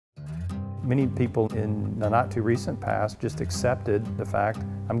Many people in the not too recent past just accepted the fact,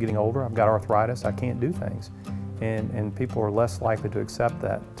 I'm getting older, I've got arthritis, I can't do things. And people are less likely to accept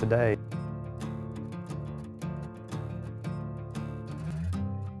that today.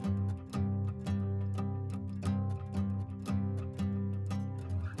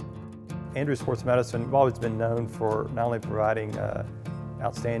 Andrews Sports Medicine, we've always been known for not only providing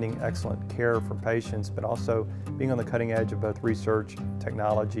outstanding, excellent care for patients, but also being on the cutting edge of both research,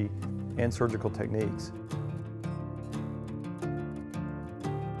 technology, and surgical techniques.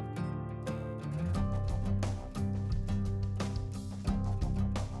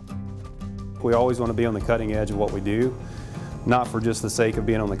 We always want to be on the cutting edge of what we do, not for just the sake of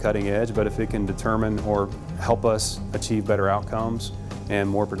being on the cutting edge, but if it can determine or help us achieve better outcomes and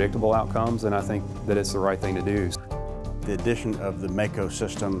more predictable outcomes, then I think that it's the right thing to do. The addition of the Mako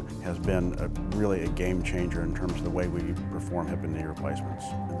system has been really a game changer in terms of the way we perform hip and knee replacements.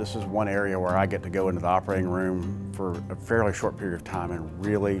 This is one area where I get to go into the operating room for a fairly short period of time and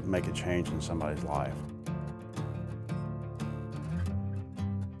really make a change in somebody's life.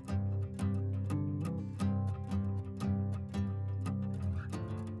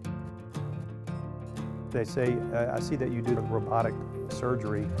 They say, I see that you do robotic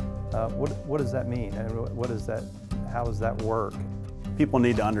surgery. What does that mean? And how does that work? People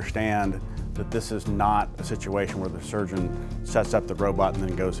need to understand that this is not a situation where the surgeon sets up the robot and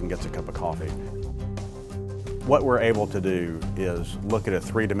then goes and gets a cup of coffee. What we're able to do is look at a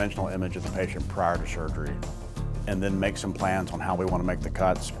three-dimensional image of the patient prior to surgery and then make some plans on how we want to make the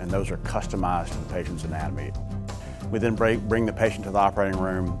cuts, and those are customized to the patient's anatomy. We then bring the patient to the operating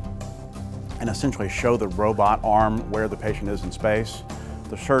room and essentially show the robot arm where the patient is in space.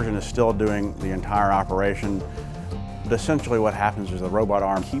 The surgeon is still doing the entire operation, but essentially what happens is the robot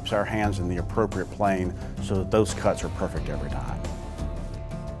arm keeps our hands in the appropriate plane so that those cuts are perfect every time.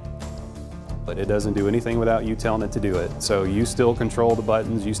 But it doesn't do anything without you telling it to do it. So you still control the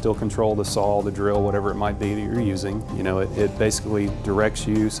buttons, you still control the saw, the drill, whatever it might be that you're using. You know, it basically directs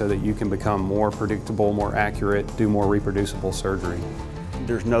you so that you can become more predictable, more accurate, do more reproducible surgery.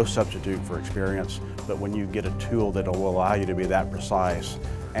 There's no substitute for experience, but when you get a tool that will allow you to be that precise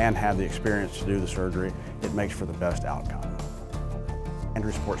and have the experience to do the surgery, it makes for the best outcome.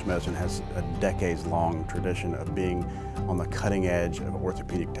 Andrews Sports Medicine has a decades-long tradition of being on the cutting edge of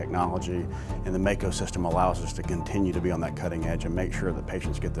orthopedic technology, and the Mako system allows us to continue to be on that cutting edge and make sure that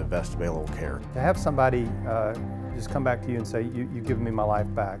patients get the best available care. To have somebody just come back to you and say, you've given me my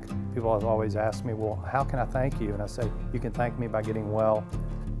life back. People have always asked me, well, how can I thank you? And I say, you can thank me by getting well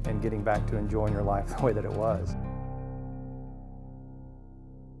and getting back to enjoying your life the way that it was.